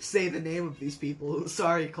say the name of these people.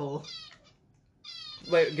 Sorry, Cole.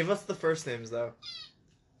 Wait, give us the first names though.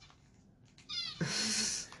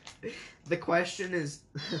 The question is,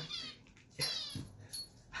 I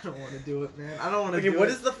don't want to do it, man. I don't want to. Okay, do what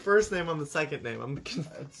it. is the first name on the second name? I'm confused.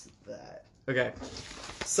 That's that. Okay,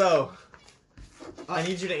 so I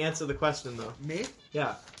need you to answer the question though. Me?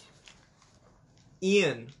 Yeah.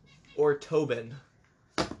 Ian or Tobin?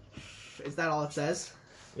 Is that all it says?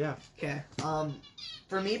 Yeah. Okay.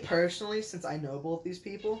 For me personally, since I know both these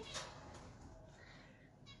people,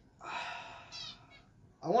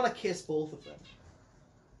 I want to kiss both of them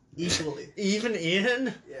equally. Even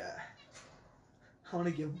Ian? Yeah. I want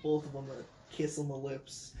to give both of them a kiss on the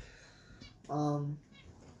lips. I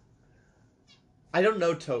don't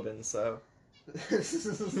know Tobin, so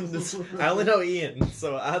I only know Ian,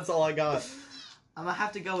 so that's all I got. I'm gonna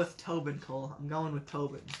have to go with Tobin, Cole. I'm going with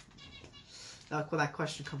Tobin. That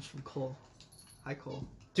question comes from Cole. Hi, Cole.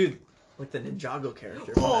 Dude, like the Ninjago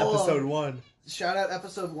character from Oh. episode 1. Shout out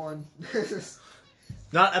episode 1.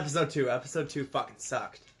 Not episode 2. Episode 2 fucking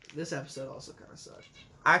sucked. This episode also kind of sucked.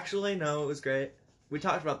 Actually, no, it was great. We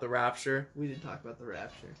talked about the Rapture We did talk about the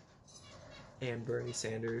rapture. and Bernie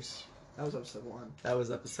Sanders. That was episode 1. That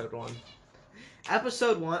was episode 1.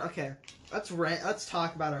 Episode 1. Okay, let's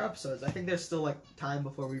talk about our episodes. I think there's still like time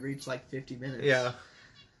before we reach like 50 minutes. Yeah.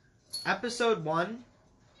 Episode 1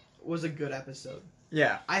 was a good episode.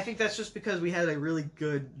 Yeah. I think that's just because we had a really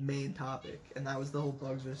good main topic, and that was the whole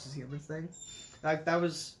bugs versus humans thing. Like that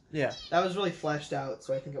was really fleshed out,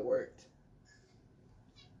 so I think it worked.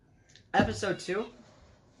 Episode 2.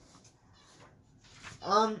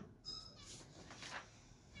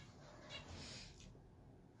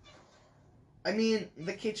 I mean,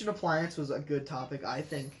 the kitchen appliance was a good topic. I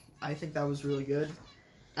think that was really good.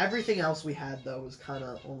 Everything else we had though was kind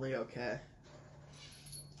of only okay.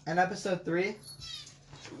 And episode 3,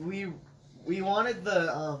 we wanted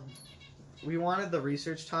the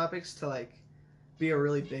research topics to like be a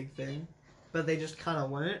really big thing, but they just kind of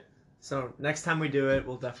weren't. So next time we do it,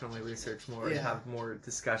 we'll definitely research more and Yeah. have more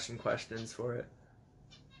discussion questions for it.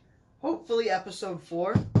 Hopefully, episode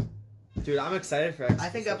 4. Dude, I'm excited for I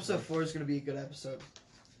think episode 4 is gonna be a good episode.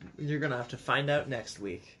 You're gonna have to find out next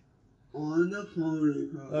week. On the comedy.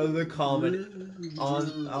 On the comedy.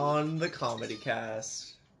 On the comedy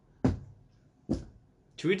cast.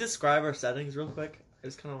 Should we describe our settings real quick? I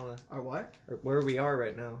just kind of want to. Or what? Or where we are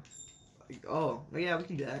right now. Oh, yeah, we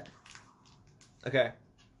can do that. Okay.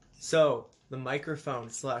 So, the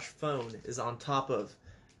microphone/phone is on top of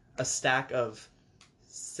a stack of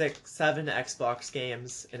 7 Xbox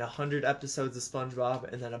games and 100 episodes of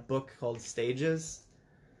SpongeBob and then a book called Stages.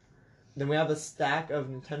 Then we have a stack of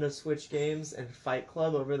Nintendo Switch games and Fight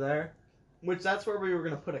Club over there. Which that's where we were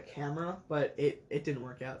gonna put a camera, but it didn't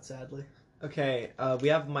work out, sadly. Okay, we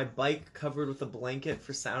have my bike covered with a blanket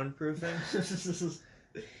for soundproofing.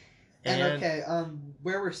 And okay,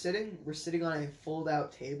 where we're sitting on a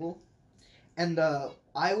fold-out table, and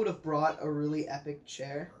I would have brought a really epic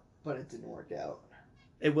chair, but it didn't work out.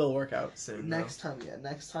 It will work out soon. Next time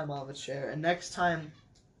I'll have a chair, and next time,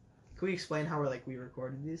 can we explain how we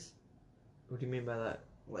recorded these? What do you mean by that?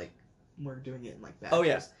 Like, we're doing it in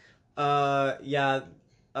batches. Oh yeah.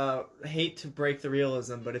 Hate to break the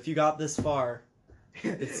realism, but if you got this far,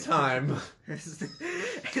 it's time.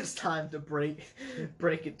 It's time to break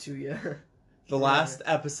it to you. The last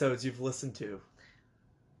episodes you've listened to.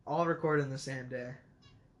 All recorded in the same day.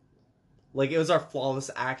 Like, it was our flawless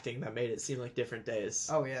acting that made it seem like different days.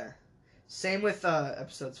 Oh, yeah. Same with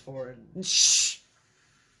episodes 4 and... Shh!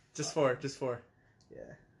 Just four.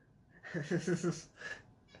 Yeah.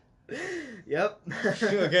 Yep.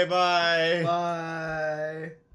 Okay, bye! Bye.